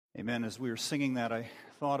Amen. As we were singing that, I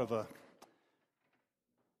thought of a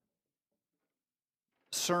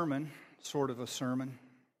sermon, sort of a sermon,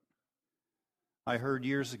 I heard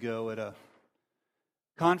years ago at a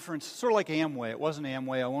conference, sort of like Amway. It wasn't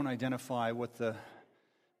Amway. I won't identify what the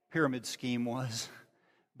pyramid scheme was.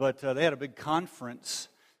 But they had a big conference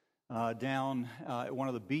down at one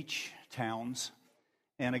of the beach towns.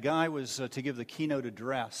 And a guy was to give the keynote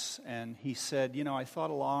address, and he said, I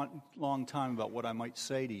thought a long time about what I might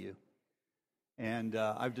say to you. And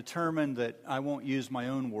I've determined that I won't use my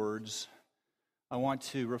own words. I want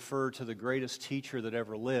to refer to the greatest teacher that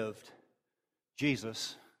ever lived,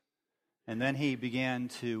 Jesus. And then he began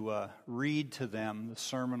to read to them the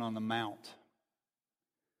Sermon on the Mount.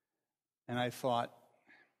 And I thought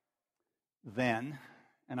then,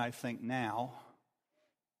 and I think now,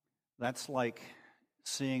 that's like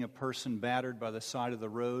seeing a person battered by the side of the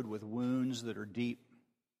road with wounds that are deep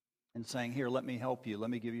and saying, "Here, let me help you. Let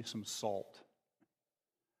me give you some salt."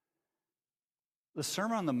 The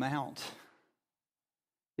Sermon on the Mount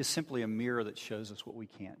is simply a mirror that shows us what we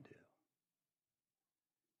can't do.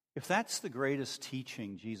 If that's the greatest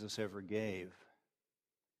teaching Jesus ever gave,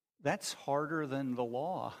 that's harder than the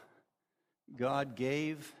law God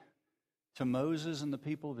gave to Moses and the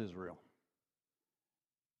people of Israel.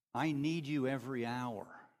 I need you every hour.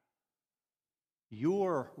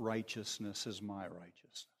 Your righteousness is my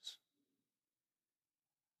righteousness.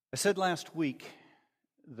 I said last week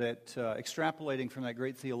that, extrapolating from that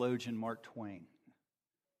great theologian Mark Twain,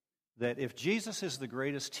 that if Jesus is the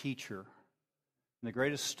greatest teacher and the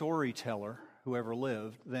greatest storyteller who ever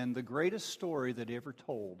lived, then the greatest story that he ever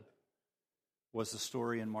told was the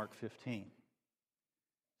story in Mark 15.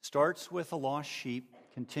 Starts with a lost sheep,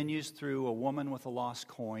 continues through a woman with a lost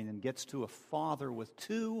coin, and gets to a father with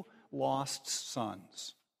two lost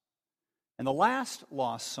sons. And the last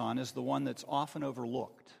lost son is the one that's often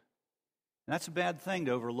overlooked. And that's a bad thing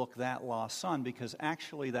to overlook that lost son, because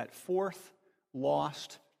actually that fourth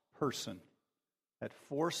lost person, that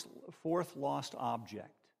fourth lost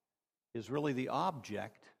object, is really the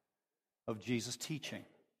object of Jesus' teaching.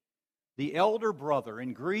 The elder brother,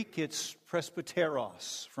 in Greek it's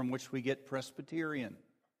presbyteros, from which we get Presbyterian.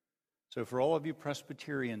 So for all of you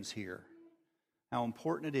Presbyterians here, how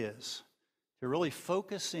important it is to really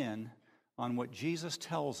focus in on what Jesus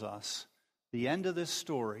tells us, the end of this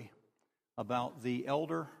story about the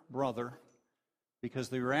elder brother, because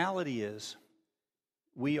the reality is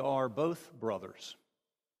we are both brothers,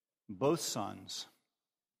 both sons,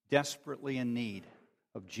 desperately in need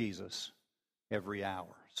of Jesus every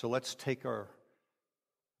hour. So let's take our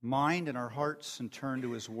mind and our hearts and turn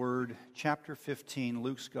to His Word. Chapter 15,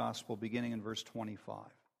 Luke's Gospel, beginning in verse 25.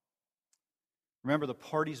 Remember, the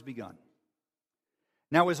party's begun.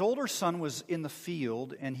 Now his older son was in the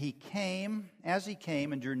field, and as he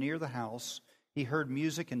came and drew near the house, he heard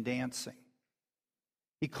music and dancing.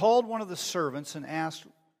 He called one of the servants and asked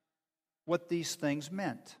what these things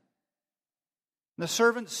meant. And the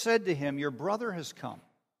servant said to him, "Your brother has come.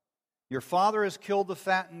 Your father has killed the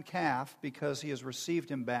fattened calf because he has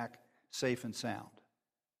received him back safe and sound."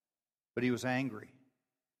 But he was angry,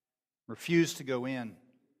 refused to go in.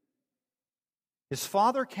 His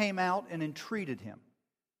father came out and entreated him.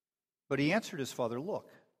 But he answered his father,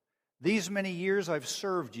 "Look, these many years I've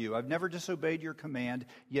served you. I've never disobeyed your command,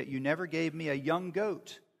 yet you never gave me a young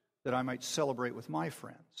goat that I might celebrate with my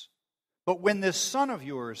friends. But when this son of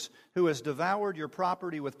yours, who has devoured your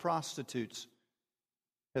property with prostitutes,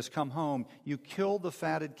 has come home, you killed the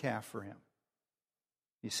fatted calf for him."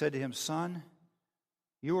 He said to him, "Son,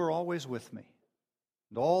 you are always with me,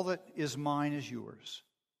 and all that is mine is yours.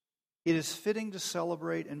 It is fitting to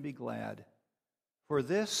celebrate and be glad. For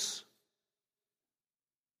this,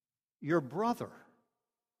 your brother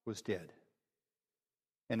was dead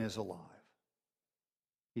and is alive.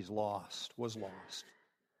 He's lost, was lost,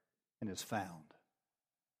 and is found."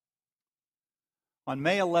 On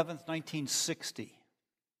May 11th, 1960,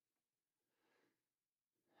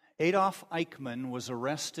 Adolf Eichmann was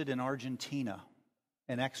arrested in Argentina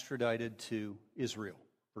and extradited to Israel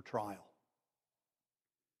for trial.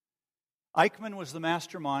 Eichmann was the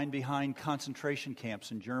mastermind behind concentration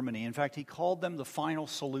camps in Germany. In fact, he called them the final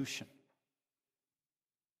solution.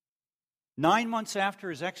 9 months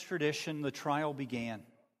after his extradition, the trial began.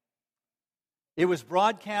 It was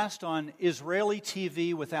broadcast on Israeli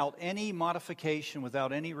TV without any modification,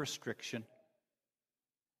 without any restriction.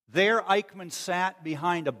 There, Eichmann sat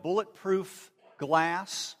behind a bulletproof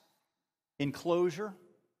glass enclosure.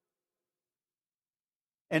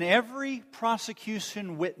 And every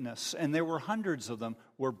prosecution witness, and there were hundreds of them,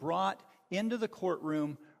 were brought into the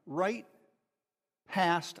courtroom right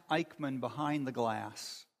past Eichmann behind the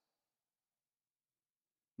glass.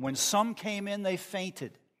 When some came in, they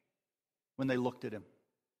fainted when they looked at him.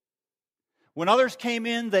 When others came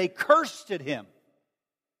in, they cursed at him.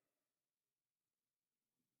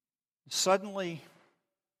 Suddenly,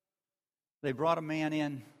 they brought a man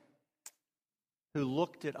in who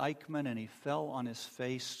looked at Eichmann and he fell on his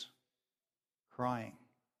face crying.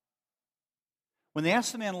 When they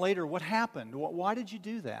asked the man later, what happened? Why did you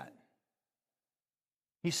do that?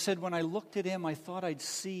 He said, when I looked at him, I thought I'd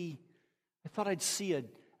see a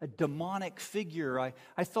demonic figure. I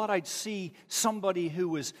thought I'd see somebody who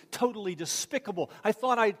was totally despicable. I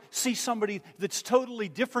thought I'd see somebody that's totally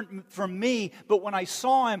different from me. But when I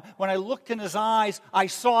saw him, when I looked in his eyes, I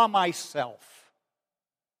saw myself.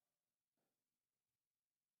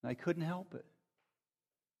 And I couldn't help it.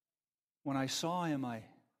 When I saw him, I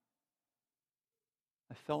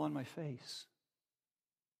fell on my face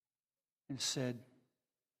and said,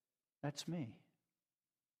 that's me.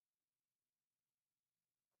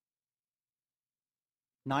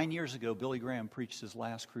 9 years ago, Billy Graham preached his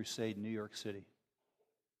last crusade in New York City.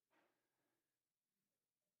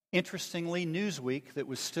 Interestingly, Newsweek, that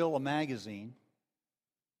was still a magazine,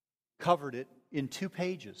 covered it in 2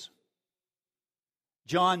 pages.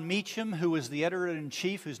 John Meacham, who was the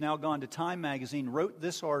editor-in-chief, who's now gone to Time magazine, wrote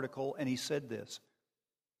this article, and he said this.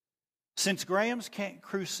 Since Graham's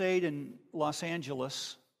crusade in Los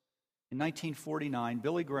Angeles in 1949,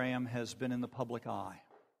 Billy Graham has been in the public eye.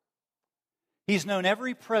 He's known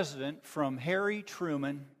every president from Harry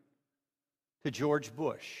Truman to George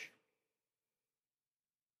Bush.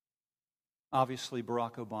 Obviously,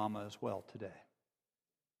 Barack Obama as well today.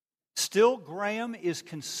 Still, Graham is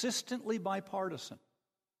consistently bipartisan.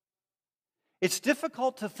 It's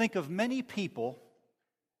difficult to think of many people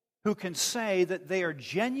who can say that they are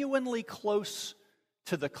genuinely close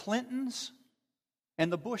to the Clintons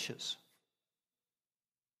and the Bushes.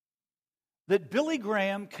 That Billy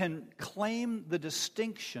Graham can claim the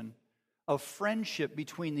distinction of friendship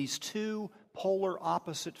between these 2 polar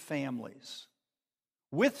opposite families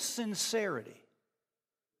with sincerity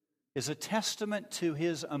is a testament to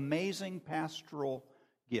his amazing pastoral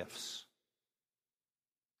gifts.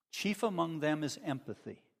 Chief among them is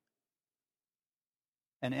empathy.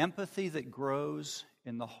 An empathy that grows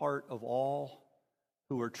in the heart of all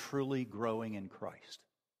who are truly growing in Christ.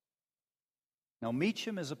 Now,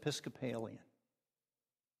 Meacham is Episcopalian.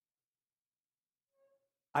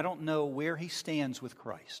 I don't know where he stands with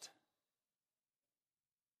Christ,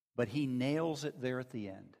 but he nails it there at the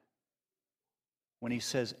end when he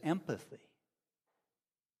says empathy.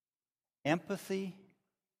 Empathy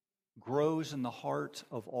grows in the heart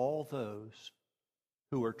of all those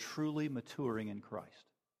who are truly maturing in Christ.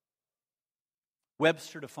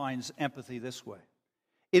 Webster defines empathy this way.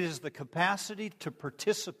 It is the capacity to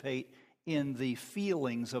participate in the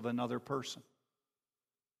feelings of another person.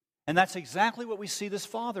 And that's exactly what we see this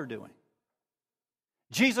father doing.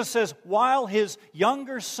 Jesus says, while his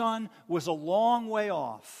younger son was a long way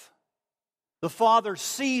off, the father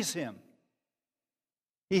sees him.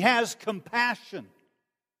 He has compassion.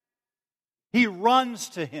 He runs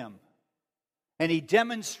to him. And he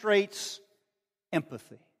demonstrates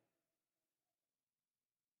empathy.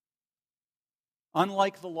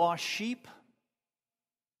 Unlike the lost sheep,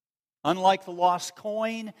 unlike the lost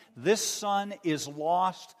coin, this son is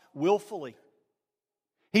lost willfully.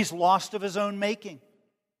 He's lost of his own making.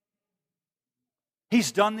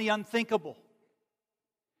 He's done the unthinkable.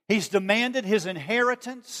 He's demanded his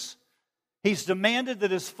inheritance. He's demanded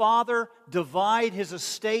that his father divide his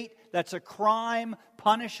estate. That's a crime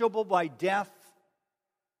punishable by death.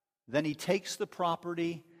 Then he takes the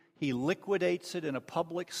property, he liquidates it in a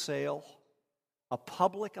public sale, a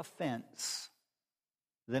public offense.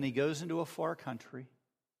 Then he goes into a far country.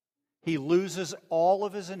 He loses all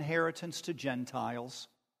of his inheritance to Gentiles.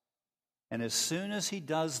 And as soon as he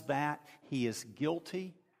does that, he is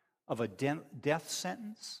guilty of a death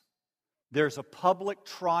sentence. There's a public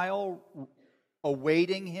trial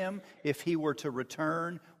awaiting him if he were to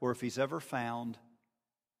return or if he's ever found.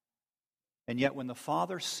 And yet when the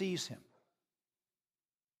father sees him,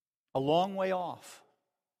 a long way off,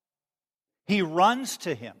 he runs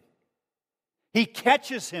to him. He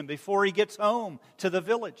catches him before he gets home to the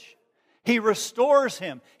village. He restores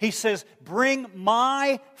him. He says, bring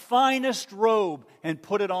my finest robe and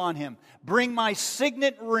put it on him. Bring my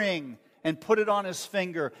signet ring and put it on his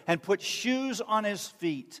finger, and put shoes on his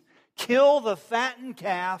feet. Kill the fattened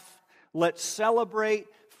calf. Let's celebrate,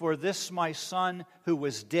 for this my son who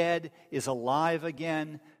was dead is alive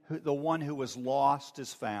again. The one who was lost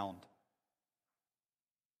is found.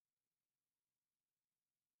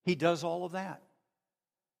 He does all of that.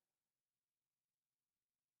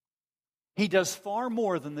 He does far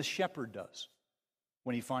more than the shepherd does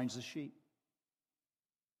when he finds the sheep.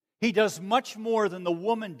 He does much more than the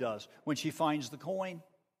woman does when she finds the coin.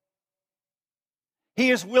 He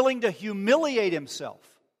is willing to humiliate himself.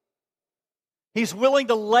 He's willing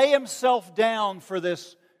to lay himself down for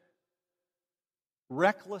this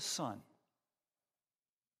reckless son.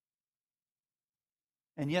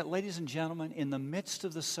 And yet, ladies and gentlemen, in the midst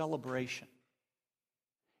of the celebration,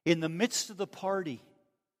 in the midst of the party,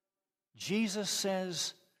 Jesus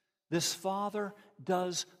says this father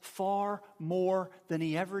does far more than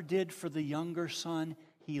he ever did for the younger son.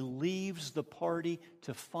 He leaves the party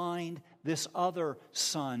to find this other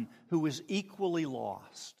son who is equally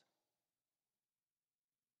lost.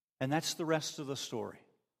 And that's the rest of the story.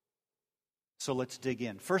 So let's dig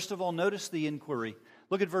in. First of all, notice the inquiry.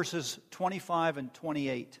 Look at verses 25 and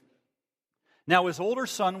 28. Now his older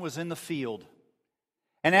son was in the field.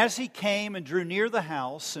 And as he came and drew near the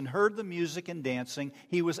house and heard the music and dancing,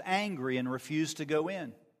 he was angry and refused to go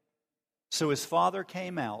in. So his father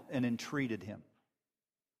came out and entreated him.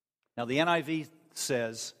 Now the NIV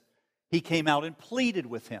says he came out and pleaded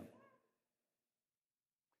with him.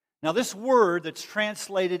 Now this word that's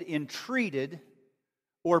translated entreated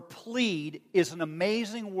or plead is an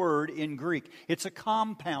amazing word in Greek. It's a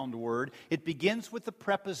compound word. It begins with the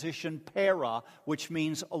preposition para, which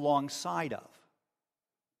means alongside of.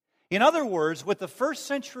 In other words, what the first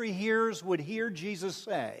century hearers would hear Jesus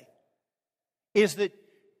say is that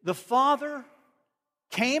the Father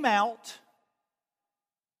came out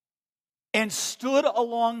and stood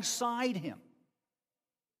alongside him.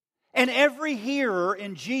 And every hearer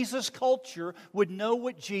in Jesus' culture would know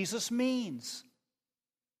what Jesus means.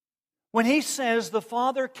 When he says the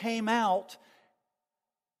Father came out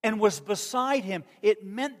and was beside him, it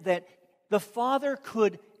meant that the Father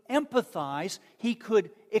could empathize, he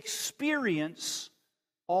could experience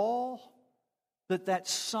all that that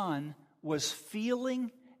son was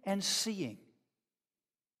feeling and seeing.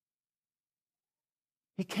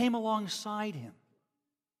 He came alongside him.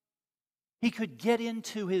 He could get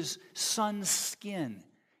into his son's skin.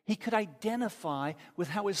 He could identify with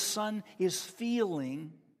how his son is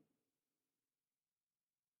feeling.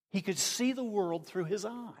 He could see the world through his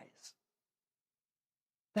eyes.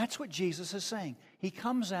 That's what Jesus is saying. He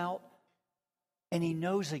comes out and he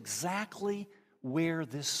knows exactly where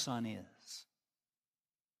this son is.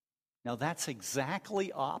 Now that's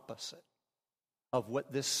exactly opposite of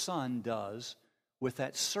what this son does with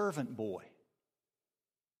that servant boy.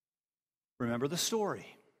 Remember the story.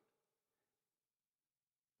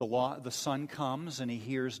 The son comes and he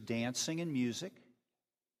hears dancing and music.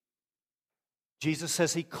 Jesus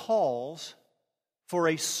says he calls for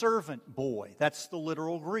a servant boy. That's the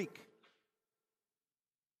literal Greek.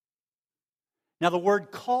 Now the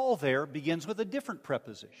word call there begins with a different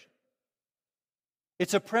preposition.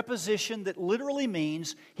 It's a preposition that literally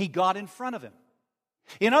means he got in front of him.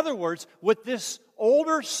 In other words, what this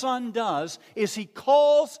older son does is he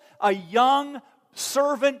calls a young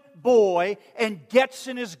servant boy and gets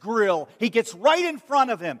in his grill. He gets right in front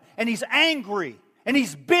of him and he's angry and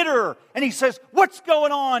he's bitter and he says, "What's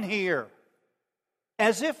going on here?"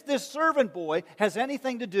 As if this servant boy has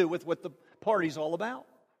anything to do with what the party's all about.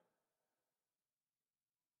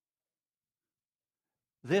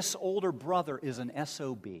 This older brother is an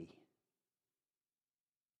SOB.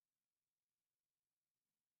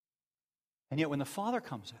 And yet when the father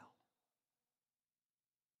comes out,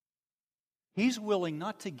 he's willing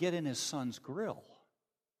not to get in his son's grill.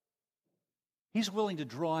 He's willing to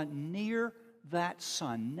draw near that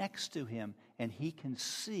son next to him, and he can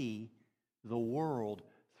see the world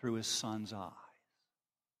through his son's eyes.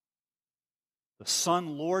 The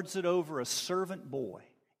son lords it over a servant boy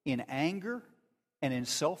in anger and in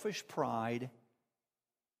selfish pride.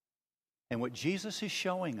 And what Jesus is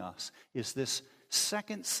showing us is this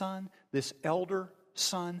second son, this elder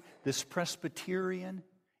son, this Presbyterian,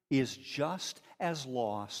 is just as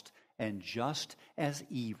lost and just as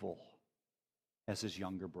evil as his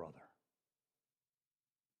younger brother.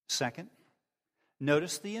 Second,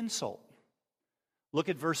 notice the insult. Look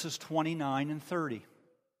at verses 29 and 30.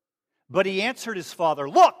 But he answered his father,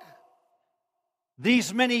 "Look,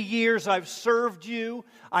 these many years I've served you.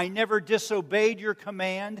 I never disobeyed your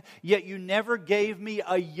command, yet you never gave me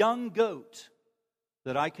a young goat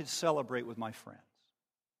that I could celebrate with my friends.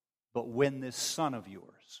 But when this son of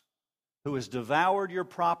yours, who has devoured your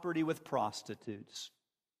property with prostitutes,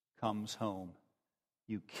 comes home,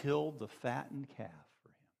 you killed the fattened calf for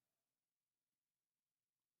him."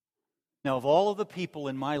 Now, of all of the people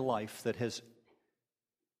in my life that has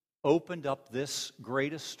opened up this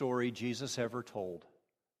greatest story Jesus ever told,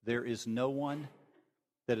 there is no one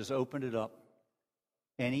that has opened it up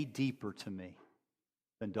any deeper to me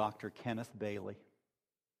than Dr. Kenneth Bailey.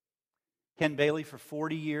 Ken Bailey, for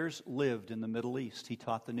 40 years, lived in the Middle East. He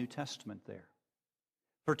taught the New Testament there.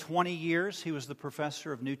 For 20 years, he was the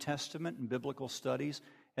professor of New Testament and Biblical Studies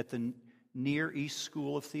at the Near East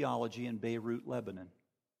School of Theology in Beirut, Lebanon.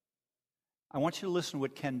 I want you to listen to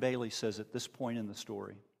what Ken Bailey says at this point in the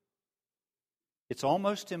story. It's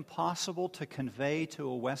almost impossible to convey to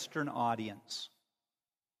a Western audience.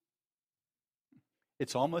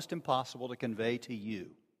 It's almost impossible to convey to you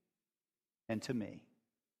and to me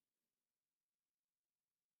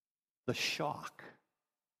the shock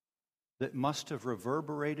that must have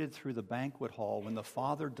reverberated through the banquet hall when the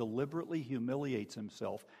father deliberately humiliates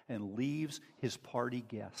himself and leaves his party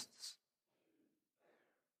guests.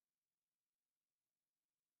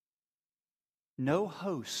 No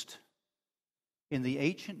host in the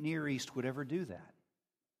ancient Near East would ever do that.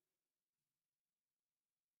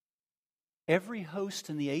 Every host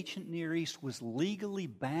in the ancient Near East was legally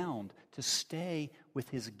bound to stay with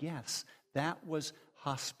his guests. That was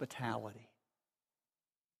hospitality.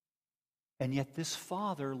 And yet this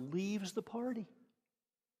father leaves the party.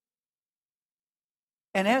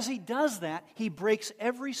 And as he does that, he breaks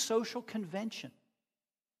every social convention.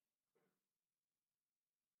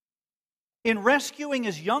 In rescuing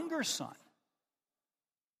his younger son,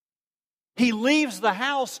 he leaves the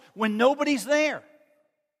house when nobody's there.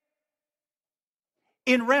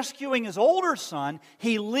 In rescuing his older son,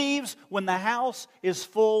 he leaves when the house is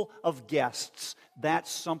full of guests. That's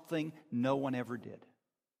something no one ever did.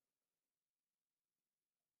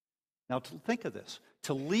 Now, to think of this.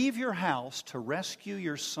 To leave your house to rescue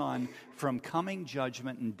your son from coming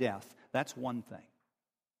judgment and death, that's one thing.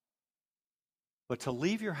 But to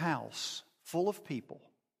leave your house full of people,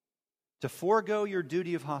 to forego your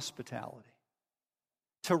duty of hospitality,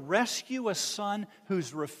 to rescue a son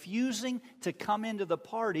who's refusing to come into the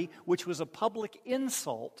party, which was a public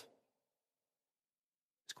insult,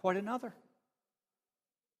 is quite another.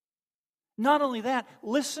 Not only that,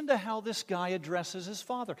 listen to how this guy addresses his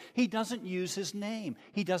father. He doesn't use his name.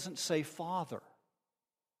 He doesn't say father.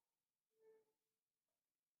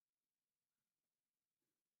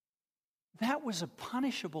 That was a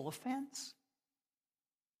punishable offense.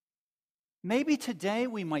 Maybe today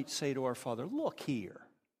we might say to our father, look here.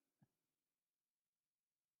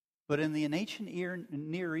 But in the ancient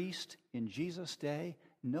Near East, in Jesus' day,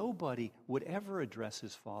 nobody would ever address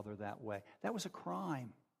his father that way. That was a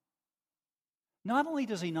crime. Not only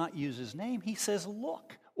does he not use his name, he says,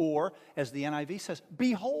 look, or, as the NIV says,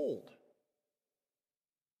 behold.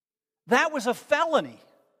 That was a felony.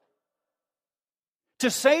 To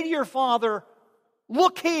say to your father,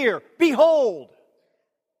 look here, behold,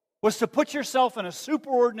 was to put yourself in a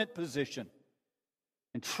superordinate position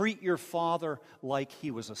and treat your father like he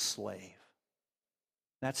was a slave.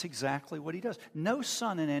 That's exactly what he does. No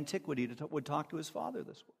son in antiquity would talk to his father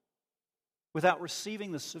this way without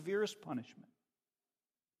receiving the severest punishment.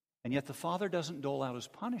 And yet the father doesn't dole out his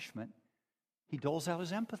punishment, he doles out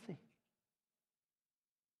his empathy.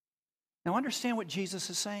 Now understand what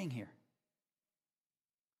Jesus is saying here.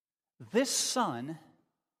 This son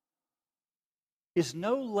is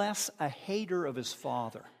no less a hater of his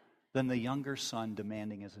father than the younger son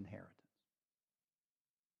demanding his inheritance.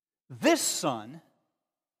 This son,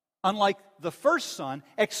 unlike the first son,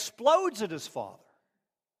 explodes at his father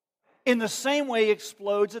in the same way he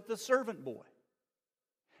explodes at the servant boy.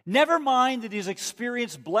 Never mind that he's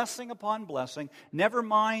experienced blessing upon blessing. Never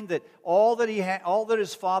mind that all that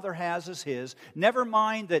his father has is his. Never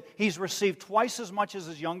mind that he's received twice as much as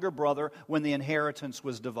his younger brother when the inheritance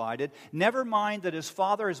was divided. Never mind that his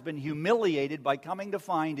father has been humiliated by coming to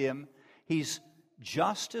find him. He's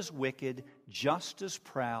just as wicked, just as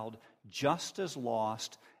proud, just as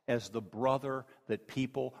lost as the brother that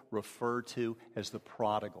people refer to as the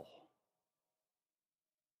prodigal.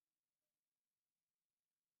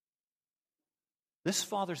 This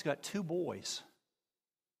father's got two boys.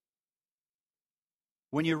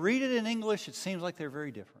 When you read it in English, it seems like they're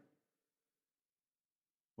very different.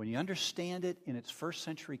 When you understand it in its first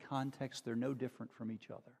century context, they're no different from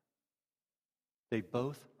each other. They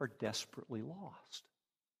both are desperately lost.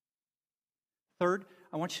 Third,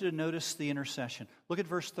 I want you to notice the intercession. Look at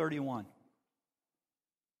verse 31.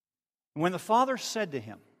 When the father said to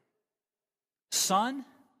him, "Son,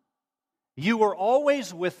 you were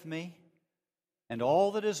always with me, and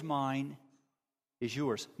all that is mine is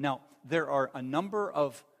yours." Now, there are a number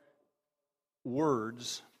of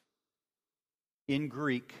words in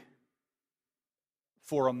Greek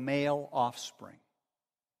for a male offspring.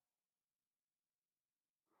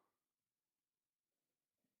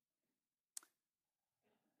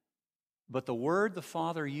 But the word the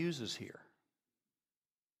Father uses here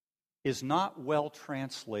is not well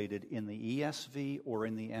translated in the ESV or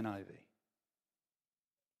in the NIV.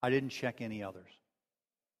 I didn't check any others.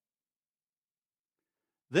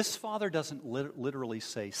 This Father doesn't literally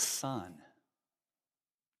say Son.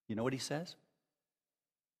 You know what he says?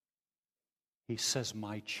 He says,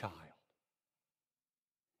 my child.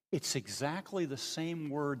 It's exactly the same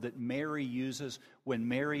word that Mary uses when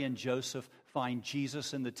Mary and Joseph find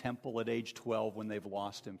Jesus in the temple at age 12 when they've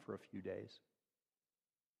lost him for a few days.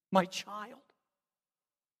 My child.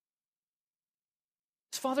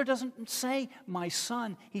 His Father doesn't say, my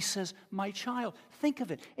son. He says, my child. Think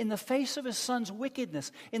of it. In the face of his son's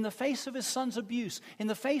wickedness, in the face of his son's abuse, in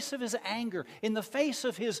the face of his anger, in the face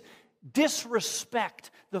of his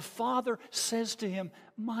disrespect, the Father says to him,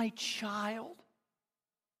 my child,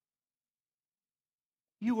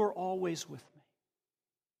 you are always with me.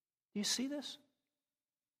 Do you see this?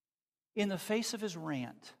 In the face of his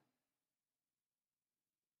rant,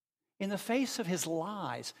 in the face of his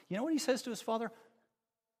lies, you know what he says to his Father?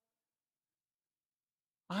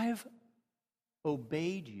 I've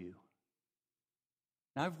obeyed you.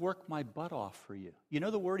 And I've worked my butt off for you. You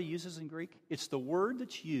know the word he uses in Greek? It's the word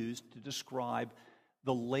that's used to describe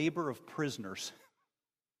the labor of prisoners.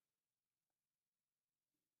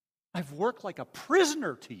 I've worked like a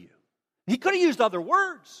prisoner to you. He could have used other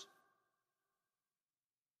words.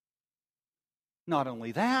 Not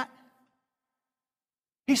only that,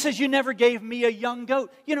 he says, you never gave me a young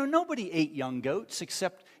goat. You know, nobody ate young goats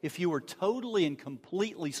except if you were totally and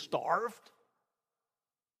completely starved.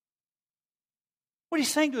 What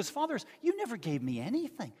he's saying to his Father is, you never gave me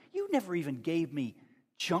anything. You never even gave me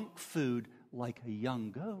junk food like a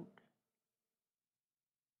young goat.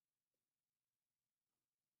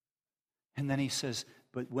 And then he says,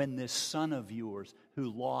 but when this son of yours who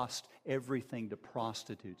lost everything to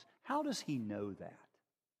prostitutes, how does he know that?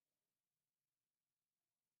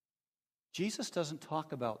 Jesus doesn't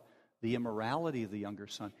talk about the immorality of the younger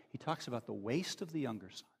son. He talks about the waste of the younger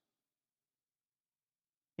son.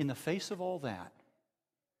 In the face of all that,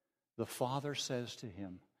 the Father says to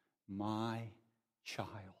him, my child.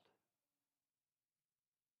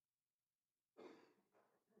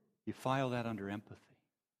 You file that under empathy.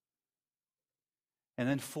 And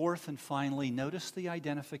then fourth and finally, notice the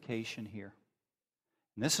identification here.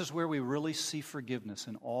 And this is where we really see forgiveness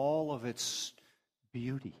in all of its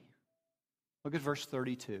beauty. Look at verse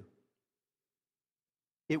 32.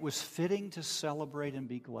 It was fitting to celebrate and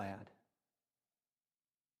be glad.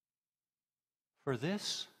 For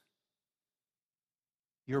this,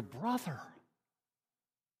 your brother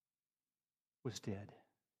was dead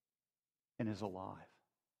and is alive.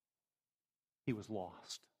 He was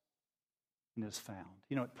lost and is found.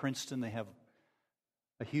 You know, at Princeton, they have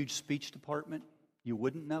a huge speech department. You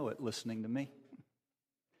wouldn't know it listening to me.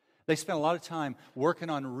 They spent a lot of time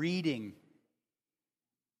working on reading.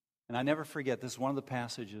 And I never forget, this is one of the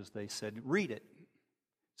passages they said, read it.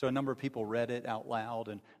 So a number of people read it out loud,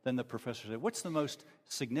 and then the professor said, what's the most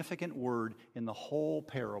significant word in the whole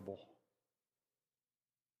parable?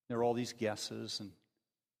 There were all these guesses, and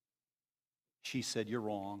she said, you're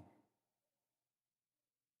wrong.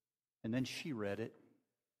 And then she read it.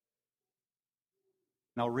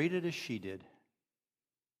 Now read it as she did.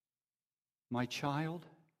 My child,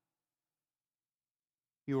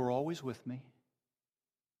 you are always with me.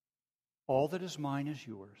 All that is mine is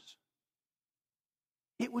yours.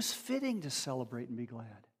 It was fitting to celebrate and be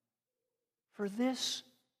glad. For this,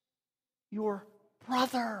 your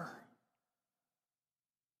brother.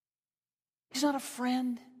 He's not a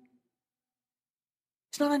friend.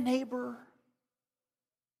 He's not a neighbor.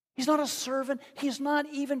 He's not a servant. He's not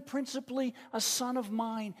even principally a son of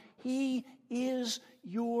mine. He is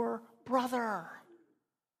your brother.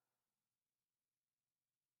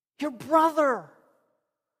 Your brother.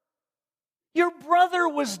 Your brother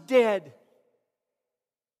was dead.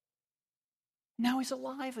 Now he's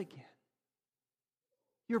alive again.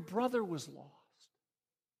 Your brother was lost.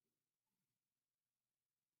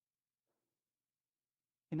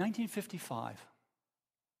 In 1955,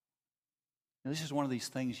 now this is one of these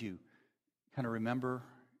things you kind of remember.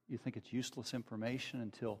 You think it's useless information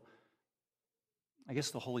until, I guess,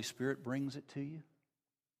 the Holy Spirit brings it to you.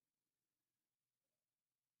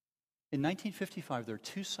 In 1955, there are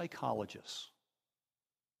two psychologists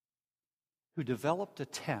who developed a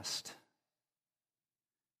test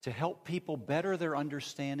to help people better their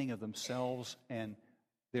understanding of themselves and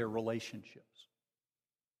their relationships.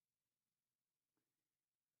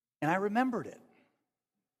 And I remembered it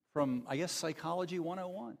from, I guess, Psychology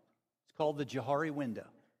 101. It's called the Johari window.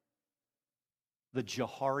 The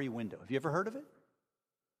Johari window. Have you ever heard of it?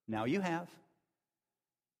 Now you have.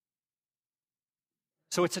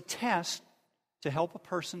 So it's a test to help a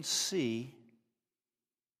person see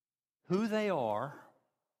who they are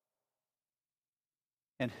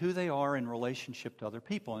and who they are in relationship to other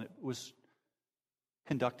people. And it was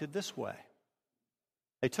conducted this way.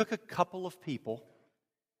 They took a couple of people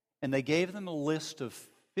and they gave them a list of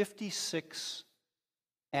 56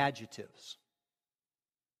 adjectives.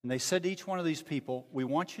 And they said to each one of these people, we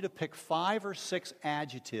want you to pick 5 or 6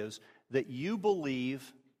 adjectives that you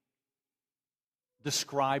believe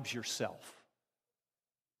describes yourself.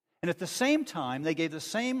 And at the same time, they gave the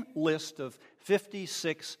same list of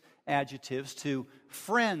 56 adjectives to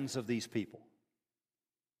friends of these people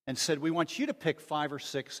and said, we want you to pick 5 or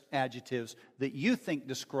 6 adjectives that you think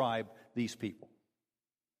describe these people.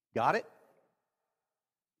 Got it?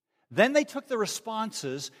 Then they took the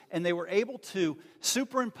responses and they were able to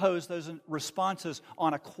superimpose those responses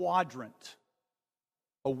on a quadrant,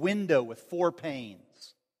 a window with 4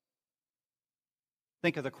 panes.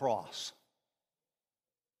 Think of the cross.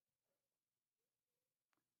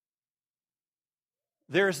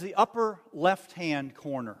 There's the upper left-hand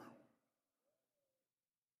corner,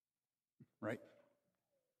 right?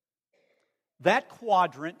 That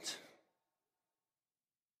quadrant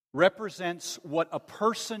represents what a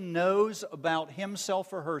person knows about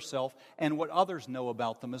himself or herself and what others know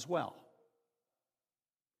about them as well.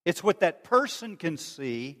 It's what that person can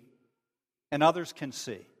see and others can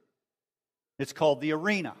see. It's called the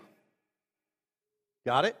arena.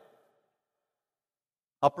 Got it?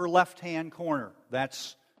 Upper left-hand corner.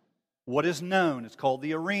 That's what is known. It's called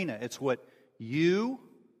the arena. It's what you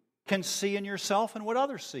can see in yourself and what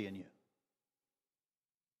others see in you.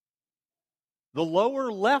 The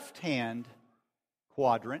lower left-hand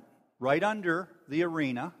quadrant, right under the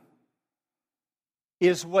arena,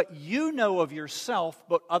 is what you know of yourself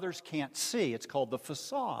but others can't see. It's called the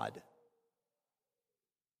facade.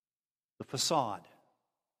 The facade.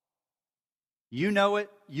 You know it,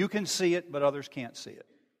 you can see it, but others can't see it.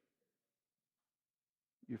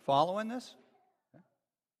 You following this?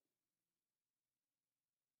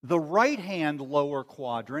 The right-hand lower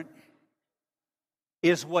quadrant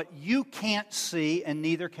is what you can't see and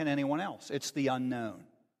neither can anyone else. It's the unknown.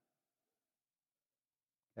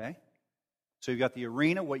 Okay? So you've got the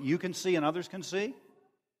arena, what you can see and others can see.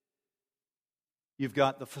 You've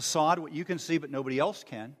got the facade, what you can see but nobody else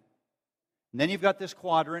can. And then you've got this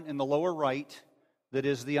quadrant in the lower right that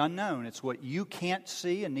is the unknown. It's what you can't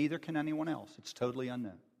see and neither can anyone else. It's totally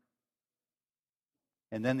unknown.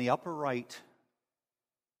 And then the upper right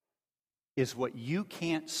is what you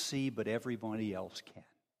can't see but everybody else can.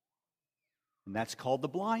 And that's called the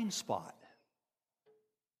blind spot.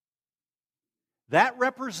 That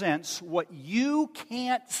represents what you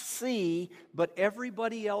can't see but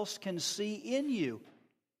everybody else can see in you.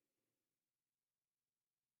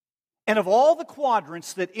 And of all the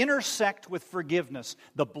quadrants that intersect with forgiveness,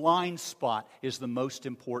 the blind spot is the most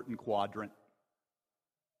important quadrant.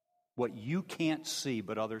 What you can't see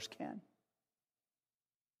but others can.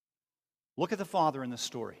 Look at the father in this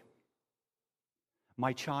story.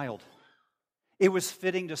 My child, it was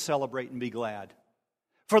fitting to celebrate and be glad.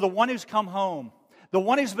 For the one who's come home, the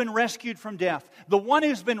one who's been rescued from death, the one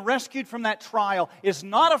who's been rescued from that trial is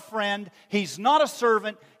not a friend, he's not a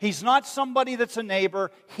servant, he's not somebody that's a neighbor,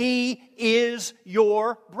 he is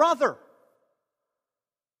your brother.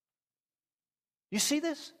 You see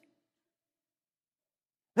this?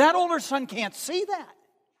 That older son can't see that.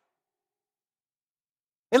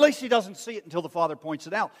 At least he doesn't see it until the father points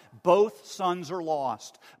it out. Both sons are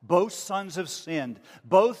lost. Both sons have sinned.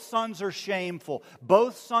 Both sons are shameful.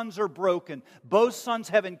 Both sons are broken. Both sons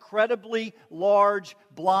have incredibly large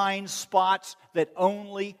blind spots that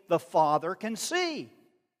only the father can see.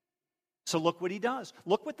 So look what he does.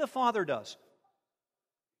 Look what the father does.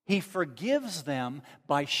 He forgives them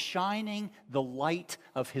by shining the light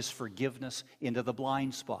of his forgiveness into the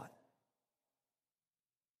blind spot.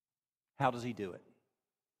 How does he do it?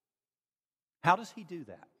 How does he do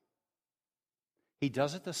that? He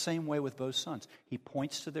does it the same way with both sons. He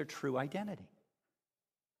points to their true identity.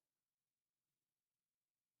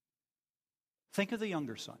 Think of the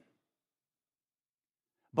younger son.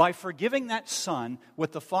 By forgiving that son,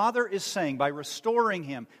 what the father is saying, by restoring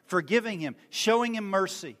him, forgiving him, showing him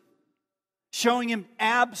mercy, showing him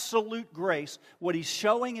absolute grace, what he's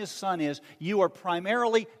showing his son is, you are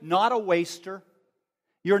primarily not a waster.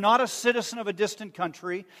 You're not a citizen of a distant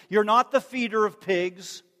country. You're not the feeder of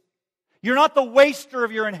pigs. You're not the waster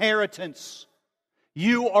of your inheritance.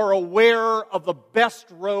 You are a wearer of the best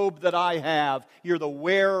robe that I have. You're the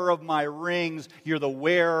wearer of my rings. You're the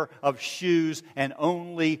wearer of shoes. And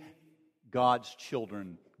only God's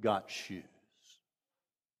children got shoes.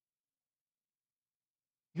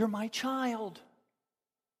 You're my child.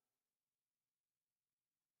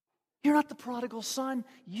 You're not the prodigal son.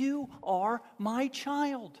 You are my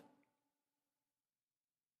child.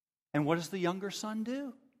 And what does the younger son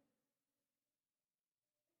do?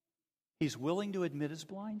 He's willing to admit his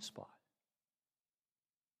blind spot.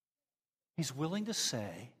 He's willing to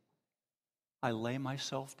say, I lay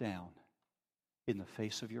myself down in the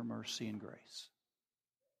face of your mercy and grace.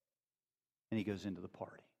 And he goes into the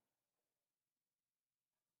party.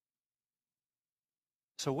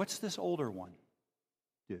 So what's this older one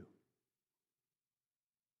do?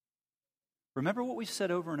 Remember what we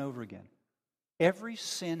said over and over again. Every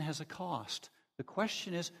sin has a cost. The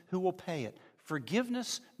question is, who will pay it?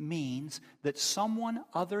 Forgiveness means that someone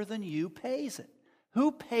other than you pays it.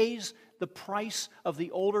 Who pays the price of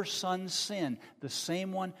the older son's sin? The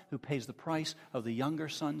same one who pays the price of the younger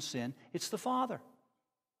son's sin. It's the father.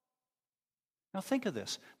 Now think of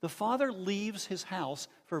this. The father leaves his house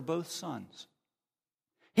for both sons.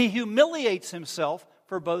 He humiliates himself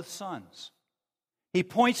for both sons. He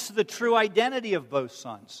points to the true identity of both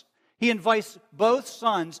sons. He invites both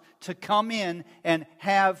sons to come in and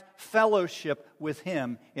have fellowship with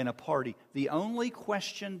him in a party. The only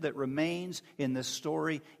question that remains in this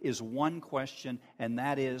story is one question, and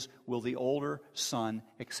that is, will the older son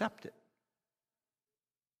accept it?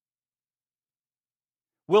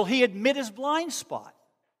 Will he admit his blind spot?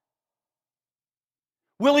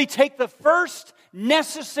 Will he take the first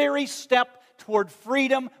necessary step toward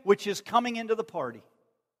freedom, which is coming into the party?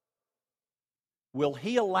 Will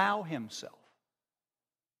he allow himself?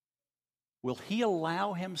 Will he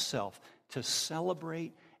allow himself to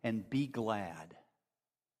celebrate and be glad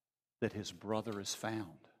that his brother is found?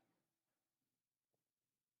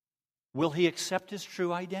 Will he accept his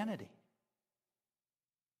true identity?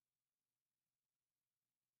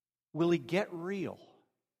 Will he get real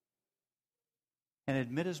and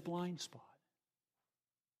admit his blind spot?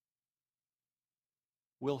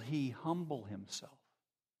 Will he humble himself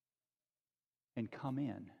and come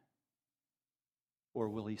in? Or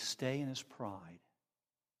will he stay in his pride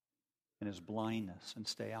and his blindness and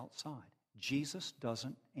stay outside? Jesus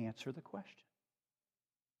doesn't answer the question.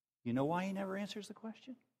 You know why he never answers the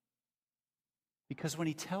question? Because when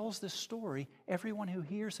he tells this story, everyone who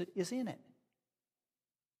hears it is in it,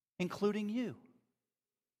 including you.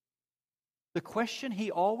 The question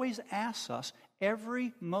he always asks us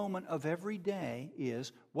every moment of every day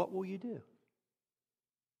is, what will you do?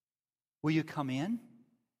 Will you come in?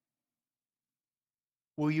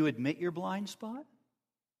 Will you admit your blind spot?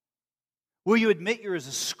 Will you admit you're as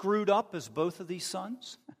screwed up as both of these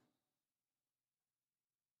sons?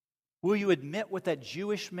 Will you admit what that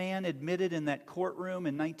Jewish man admitted in that courtroom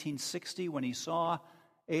in 1960 when he saw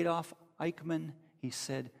Adolf Eichmann? He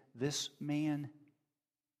said, this man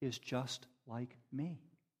is just like me.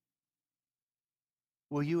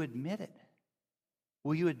 Will you admit it?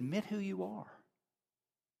 Will you admit who you are?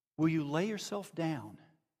 Will you lay yourself down?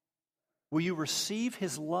 Will you receive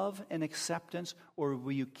his love and acceptance, or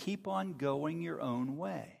will you keep on going your own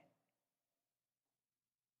way?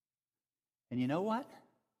 And you know what?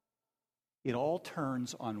 It all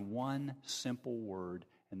turns on one simple word,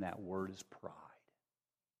 and that word is pride.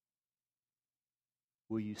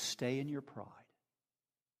 Will you stay in your pride?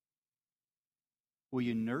 Will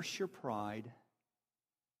you nurse your pride,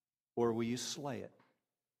 or will you slay it?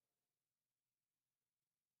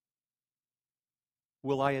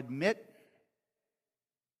 Will I admit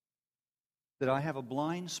that I have a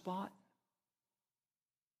blind spot?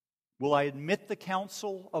 Will I admit the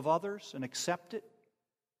counsel of others and accept it?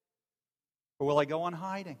 Or will I go on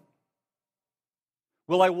hiding?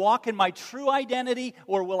 Will I walk in my true identity,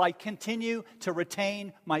 or will I continue to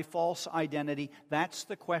retain my false identity? That's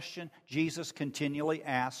the question Jesus continually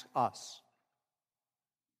asks us.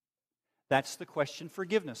 That's the question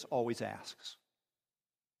forgiveness always asks.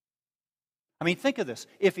 I mean, think of this.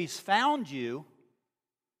 If he's found you,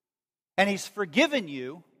 and he's forgiven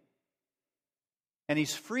you, and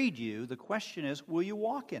he's freed you, the question is, will you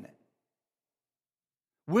walk in it?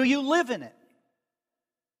 Will you live in it?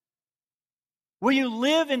 Will you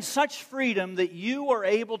live in such freedom that you are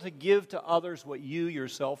able to give to others what you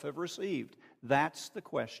yourself have received? That's the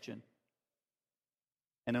question.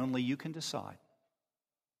 And only you can decide.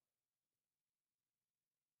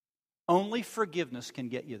 Only forgiveness can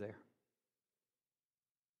get you there.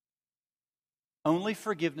 Only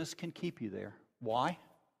forgiveness can keep you there. Why?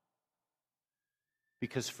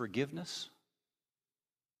 Because forgiveness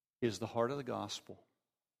is the heart of the gospel.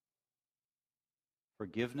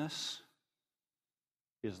 Forgiveness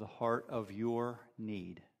is the heart of your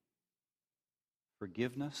need.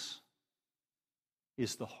 Forgiveness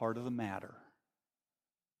is the heart of the matter.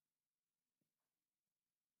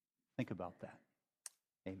 Think about that.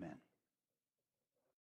 Amen.